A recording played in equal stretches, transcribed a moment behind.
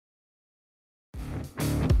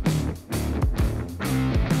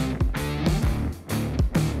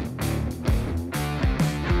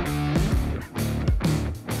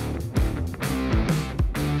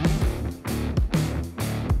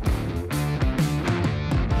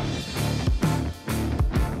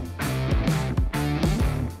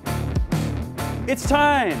It's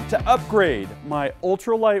time to upgrade my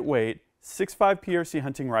ultra lightweight 6.5 PRC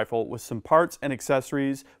hunting rifle with some parts and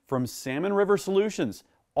accessories from Salmon River Solutions.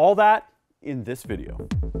 All that in this video.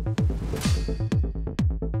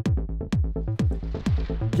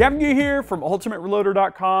 Gavin here from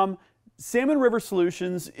UltimateReloader.com. Salmon River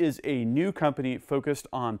Solutions is a new company focused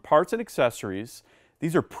on parts and accessories.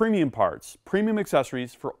 These are premium parts, premium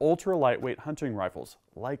accessories for ultra lightweight hunting rifles,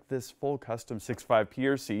 like this full custom 6.5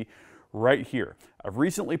 PRC right here. I've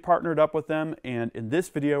recently partnered up with them, and in this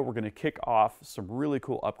video we're going to kick off some really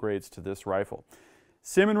cool upgrades to this rifle.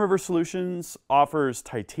 Salmon River Solutions offers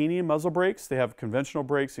titanium muzzle brakes. They have conventional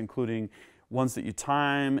brakes, including ones that you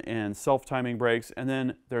time and self-timing brakes, and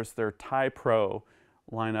then there's their TiPro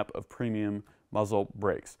lineup of premium muzzle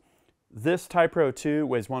brakes. This TiPro 2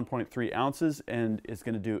 weighs 1.3 ounces and is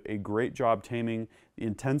going to do a great job taming the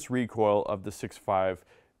intense recoil of the 6.5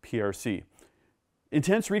 PRC.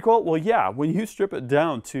 Intense recoil? Well, yeah, when you strip it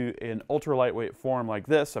down to an ultra lightweight form like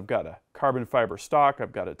this, I've got a carbon fiber stock,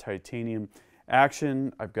 I've got a titanium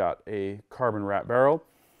action, I've got a carbon wrap barrel.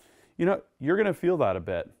 You know, you're going to feel that a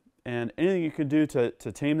bit. And anything you can do to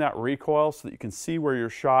tame that recoil so that you can see where your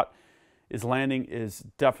shot is landing is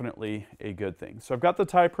definitely a good thing. So I've got the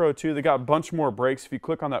TiPro 2. They got a bunch more brakes. If you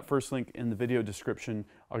click on that first link in the video description,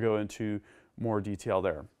 I'll go into more detail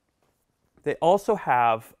there. They also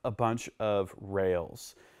have a bunch of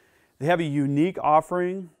rails. They have a unique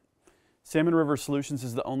offering. Salmon River Solutions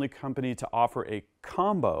is the only company to offer a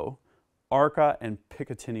combo ARCA and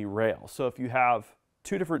Picatinny rail. So if you have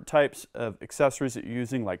two different types of accessories that you're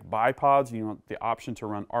using, like bipods, you want the option to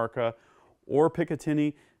run ARCA or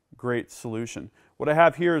Picatinny, great solution. What I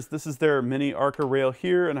have here is, this is their mini ARCA rail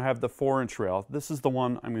here, and I have the 4-inch rail. This is the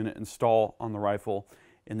one I'm going to install on the rifle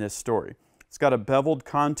in this story. It's got a beveled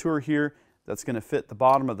contour here that's going to fit the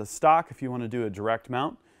bottom of the stock if you want to do a direct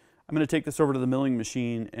mount. I'm going to take this over to the milling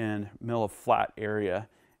machine and mill a flat area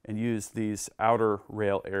and use these outer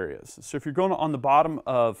rail areas. So if you're going on the bottom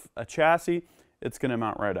of a chassis, it's going to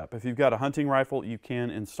mount right up. If you've got a hunting rifle, you can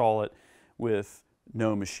install it with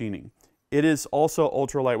no machining. It is also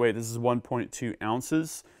ultra lightweight. This is 1.2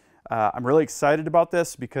 ounces. I'm really excited about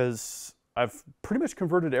this because I've pretty much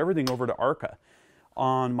converted everything over to ARCA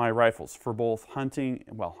on my rifles for both hunting,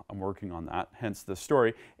 well, I'm working on that, hence this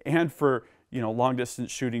story, and for, you know, long distance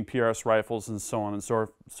shooting, PRS rifles, and so on and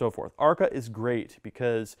so forth. ARCA is great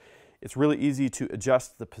because it's really easy to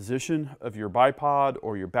adjust the position of your bipod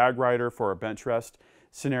or your bag rider for a bench rest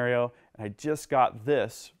scenario. And I just got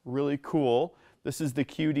this really cool. This is the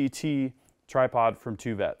QDT tripod from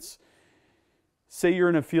Two Vets. Say you're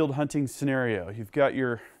in a field hunting scenario. You've got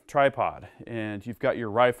your tripod and you've got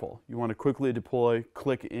your rifle. You want to quickly deploy,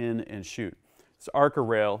 click in, and shoot. This ARCA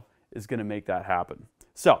rail is going to make that happen.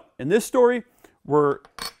 So in this story, we're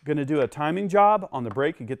going to do a timing job on the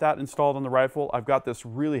brake and get that installed on the rifle. I've got this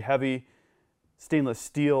really heavy stainless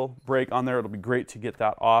steel brake on there. It'll be great to get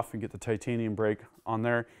that off and get the titanium brake on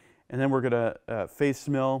there. And then we're going to face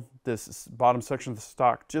mill this bottom section of the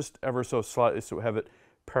stock just ever so slightly so we have it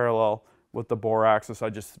parallel with the bore axis. I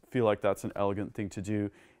just feel like that's an elegant thing to do,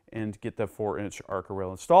 and get the 4-inch ARCA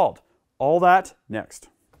rail installed. All that next.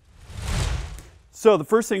 So the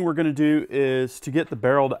first thing we're going to do is to get the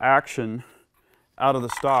barreled action out of the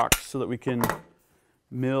stock so that we can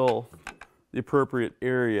mill the appropriate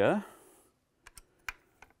area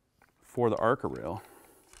for the ARCA rail.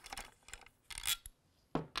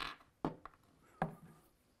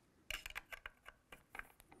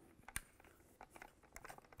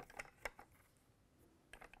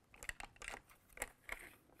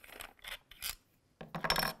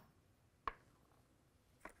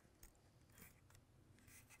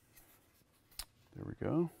 There we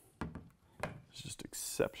go. It's just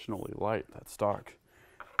exceptionally light, that stock.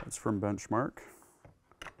 That's from Benchmark.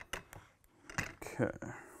 Okay.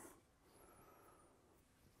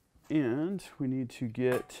 And we need to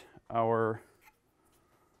get our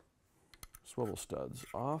swivel studs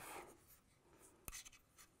off.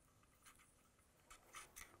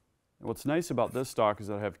 And what's nice about this stock is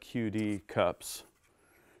that I have QD cups.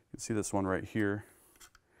 You can see this one right here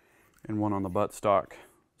and one on the butt stock.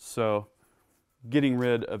 So getting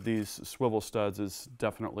rid of these swivel studs is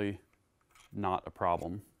definitely not a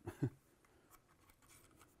problem.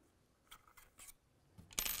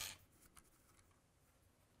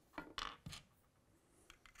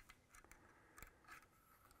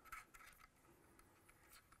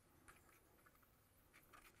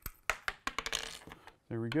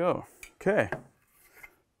 There we go. Okay,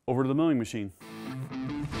 over to the milling machine.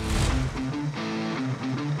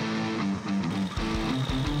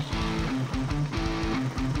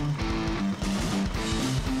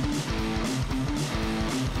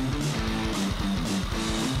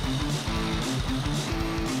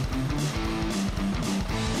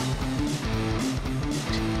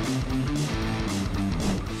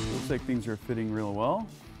 like things are fitting real well.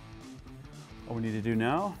 All we need to do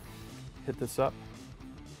now, hit this up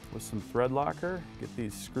with some thread locker, get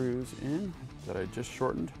these screws in that I just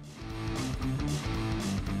shortened.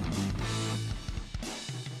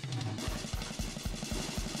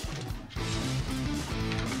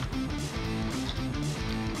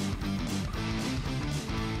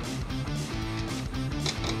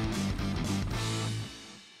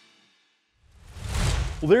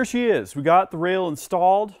 Well, there she is. We got the rail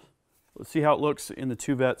installed. Let's see how it looks in the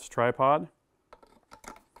Two Vets tripod.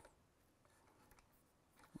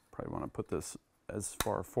 Probably want to put this as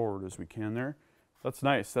far forward as we can there. That's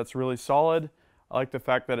nice. That's really solid. I like the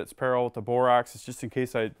fact that it's parallel with the bore axis, just in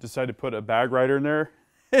case I decide to put a bag rider in there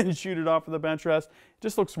and shoot it off of the bench rest. It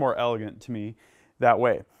just looks more elegant to me that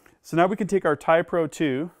way. So now we can take our TiPro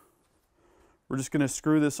 2. We're just going to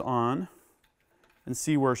screw this on and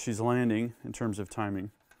see where she's landing in terms of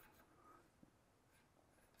timing.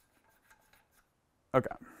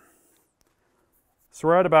 Okay. So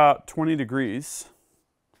we're at about 20 degrees.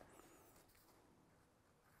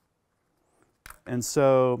 And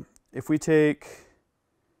so if we take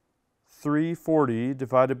 340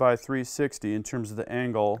 divided by 360 in terms of the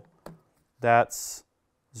angle, that's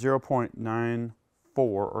 0.94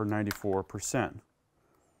 or 94%.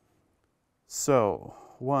 So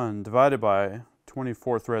 1 divided by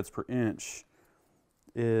 24 threads per inch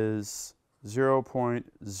is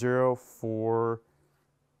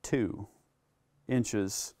 0.042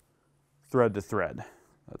 inches thread to thread.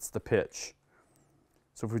 That's the pitch.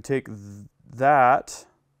 So if we take that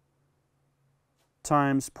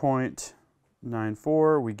times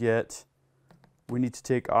 0.94, we need to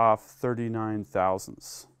take off 39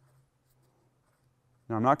 thousandths.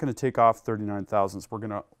 Now I'm not going to take off 39 thousandths. We're going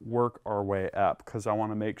to work our way up because I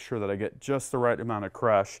want to make sure that I get just the right amount of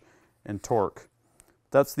crush and torque.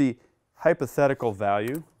 That's the hypothetical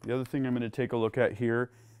value. The other thing I'm going to take a look at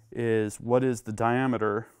here is what is the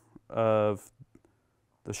diameter of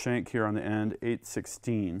the shank here on the end,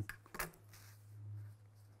 8/16.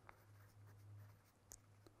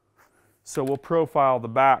 So we'll profile the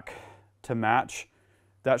back to match.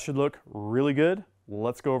 That should look really good.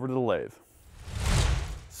 Let's go over to the lathe.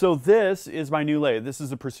 So this is my new lathe. This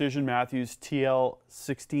is a Precision Matthews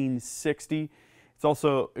TL1660. It's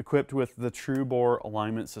also equipped with the True Bore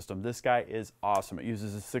alignment system. This guy is awesome. It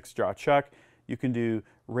uses a 6-jaw chuck. You can do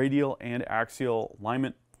radial and axial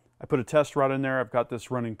alignment. I put a test rod in there. I've got this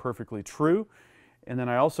running perfectly true. And then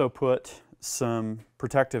I also put some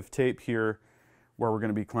protective tape here where we're going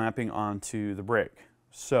to be clamping onto the brake.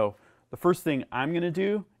 So the first thing I'm going to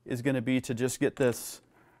do is going to be to just get this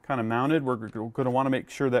kind of mounted. We're going to want to make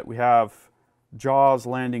sure that we have jaws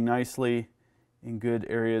landing nicely in good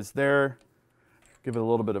areas there. Give it a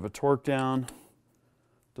little bit of a torque down.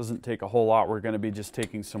 Doesn't take a whole lot. We're going to be just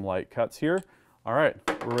taking some light cuts here. All right,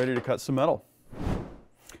 we're ready to cut some metal.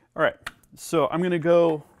 All right, so I'm going to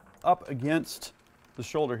go up against the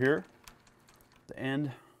shoulder here, the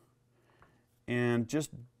end, and just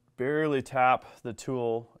barely tap the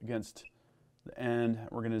tool against the end.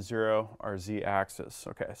 We're going to zero our Z-axis.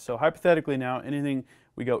 Okay, so hypothetically now, anything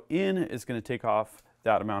we go in is going to take off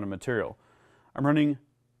that amount of material. I'm running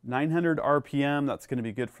 900 RPM. That's going to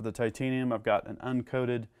be good for the titanium. I've got an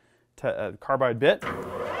uncoated carbide bit.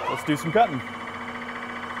 Let's do some cutting.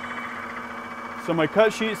 So my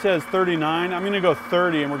cut sheet says 39. I'm going to go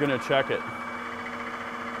 30 and we're going to check it.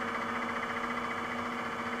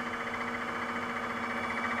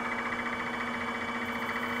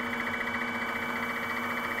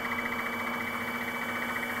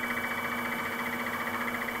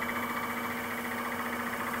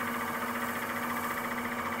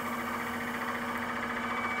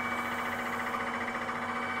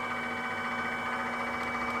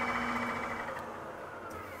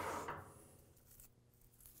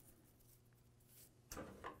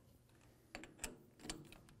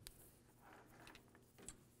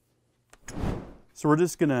 So we're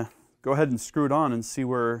just going to go ahead and screw it on and see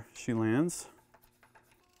where she lands.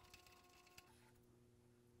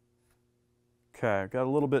 Okay, I've got a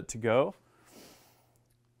little bit to go.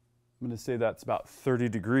 I'm going to say that's about 30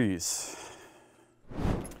 degrees.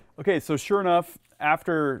 Okay, so sure enough,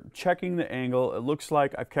 after checking the angle, it looks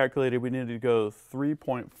like I've calculated we needed to go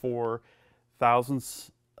 3.4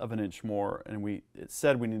 thousandths of an inch more, and it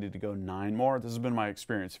said we needed to go 9 more. This has been my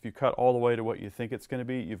experience. If you cut all the way to what you think it's going to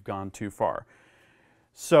be, you've gone too far.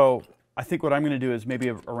 So I think what I'm going to do is maybe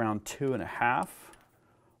around 2.5,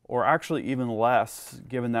 or actually even less,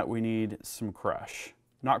 given that we need some crush.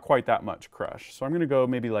 Not quite that much crush. So I'm going to go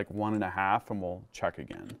maybe like 1.5 and we'll check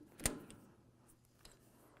again.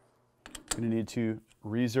 I'm going to need to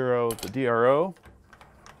re-zero the DRO.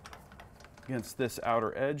 against this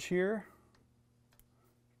outer edge here.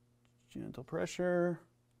 Gentle pressure.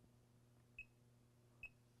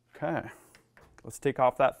 Okay, let's take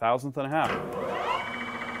off that 1/1000 and a half.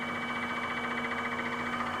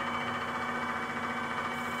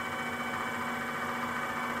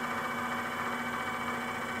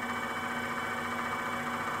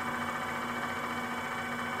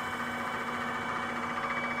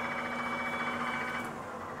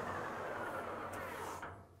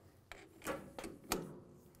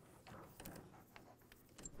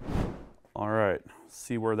 All right,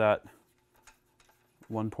 see where that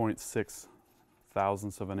 1.6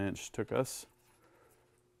 thousandths of an inch took us.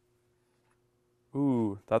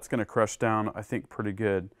 Ooh, that's gonna crush down, I think, pretty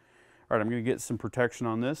good. All right, I'm gonna get some protection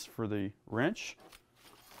on this for the wrench,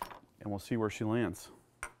 and we'll see where she lands.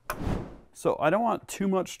 So I don't want too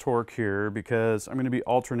much torque here because I'm gonna be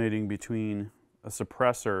alternating between a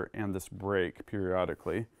suppressor and this brake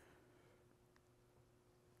periodically.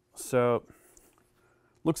 So,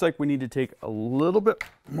 looks like we need to take a little bit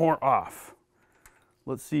more off.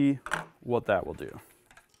 Let's see what that will do.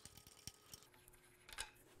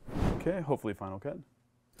 Okay, hopefully final cut.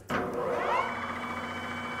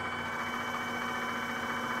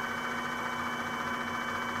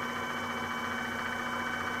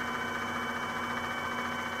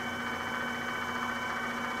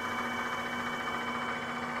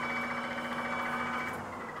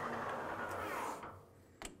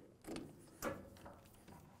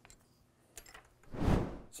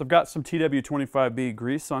 So I've got some TW25B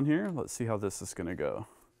grease on here. Let's see how this is going to go.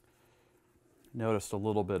 Noticed a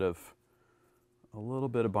little bit of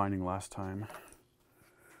binding last time.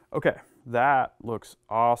 Okay, that looks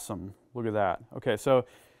awesome. Look at that. Okay, so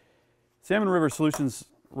Salmon River Solutions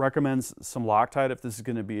recommends some Loctite if this is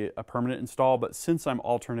going to be a permanent install, but since I'm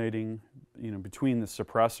alternating, between the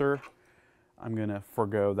suppressor, I'm going to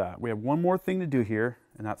forego that. We have one more thing to do here,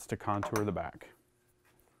 and that's to contour the back.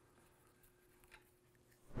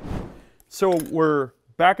 So we're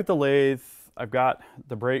back at the lathe. I've got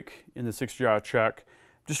the brake in the 6-jaw chuck.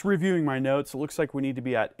 Just reviewing my notes, it looks like we need to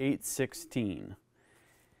be at 816.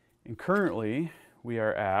 And currently we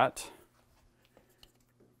are at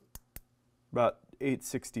about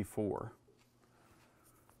 864.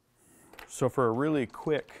 So for a really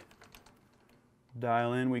quick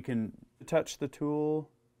dial in, we can touch the tool,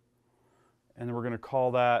 and then we're going to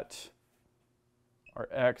call that, our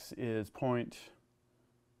X is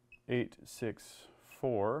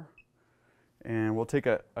 0.864, and we'll take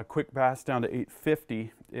a quick pass down to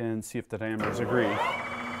 850 and see if the diameters agree.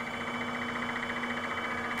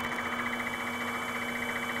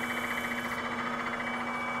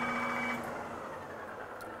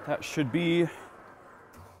 That should be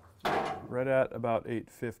right at about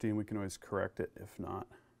 850, and we can always correct it if not.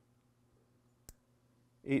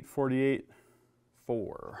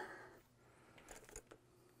 848.4.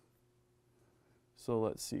 So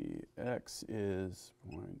let's see, X is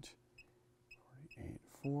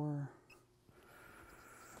 0.484.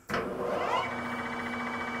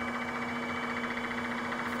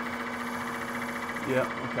 Yeah,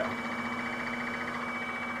 okay.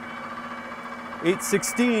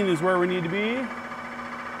 816 is where we need to be.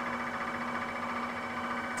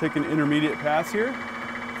 Take an intermediate pass here.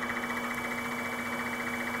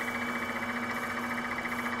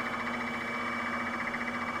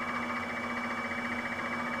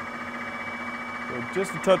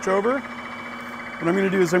 Just a touch over. What I'm going to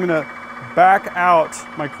do is I'm going to back out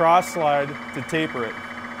my cross slide to taper it.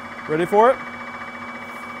 Ready for it?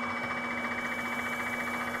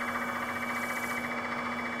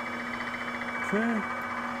 Okay.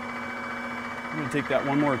 I'm going to take that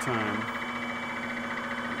one more time.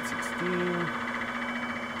 16.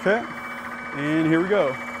 Okay. And here we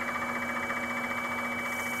go.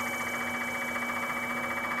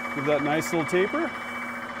 Give that nice little taper.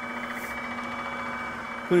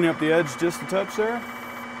 Cleaning up the edge just a touch there.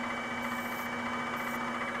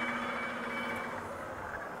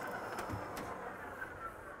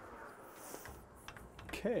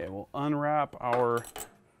 Okay, we'll unwrap our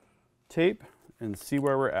tape and see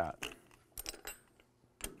where we're at.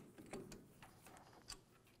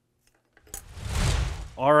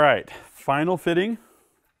 All right, final fitting.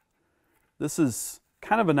 This is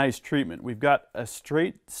kind of a nice treatment. We've got a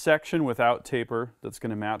straight section without taper that's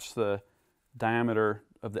going to match the diameter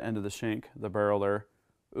of the end of the shank, the barrel there.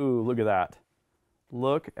 Ooh, look at that.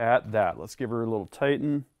 Look at that. Let's give her a little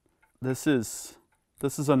tighten. This is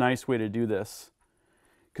a nice way to do this,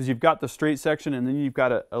 because you've got the straight section and then you've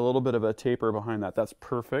got a little bit of a taper behind that. That's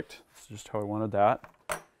perfect. That's just how I wanted that.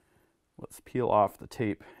 Let's peel off the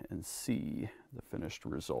tape and see the finished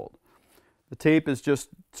result. The tape is just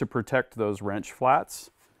to protect those wrench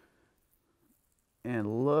flats.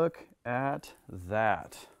 And look at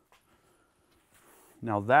that.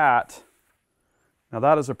 Now that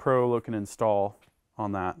is a pro looking install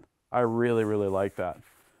on that. I really, really like that.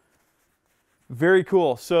 Very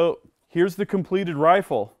cool. So here's the completed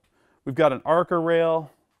rifle. We've got an ARCA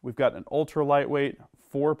rail. We've got an ultra lightweight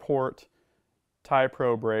 4-port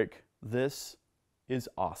TiPro brake. This is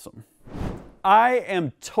awesome. I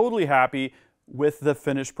am totally happy with the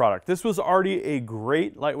finished product. This was already a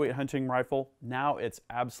great lightweight hunting rifle. Now it's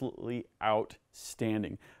absolutely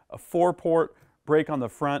outstanding. A 4-port brake on the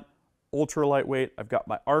front, ultra lightweight. I've got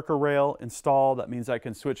my ARCA rail installed. That means I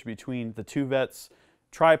can switch between the 2-vets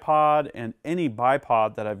tripod and any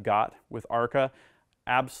bipod that I've got with ARCA.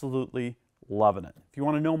 Absolutely loving it. If you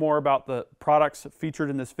want to know more about the products featured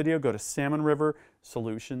in this video, go to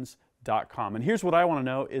salmonriversolutions.com. And here's what I want to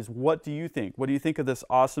know is, what do you think? What do you think of this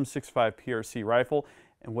awesome 6.5 PRC rifle?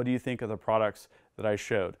 And what do you think of the products that I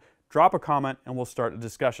showed? Drop a comment and we'll start a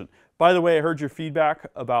discussion. By the way, I heard your feedback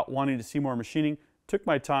about wanting to see more machining. Took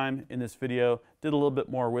my time in this video, did a little bit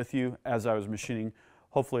more with you as I was machining.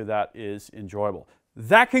 Hopefully that is enjoyable.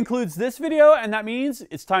 That concludes this video, and that means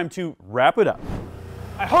it's time to wrap it up.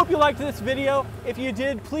 I hope you liked this video. If you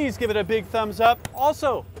did, please give it a big thumbs up.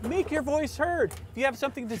 Also, make your voice heard. If you have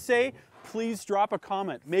something to say, please drop a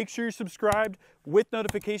comment. Make sure you're subscribed with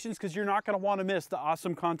notifications, because you're not going to want to miss the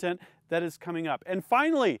awesome content that is coming up. And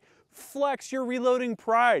finally, flex your reloading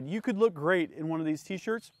pride. You could look great in one of these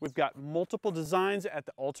t-shirts. We've got multiple designs at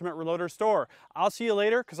the Ultimate Reloader store. I'll see you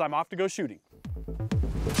later, because I'm off to go shooting.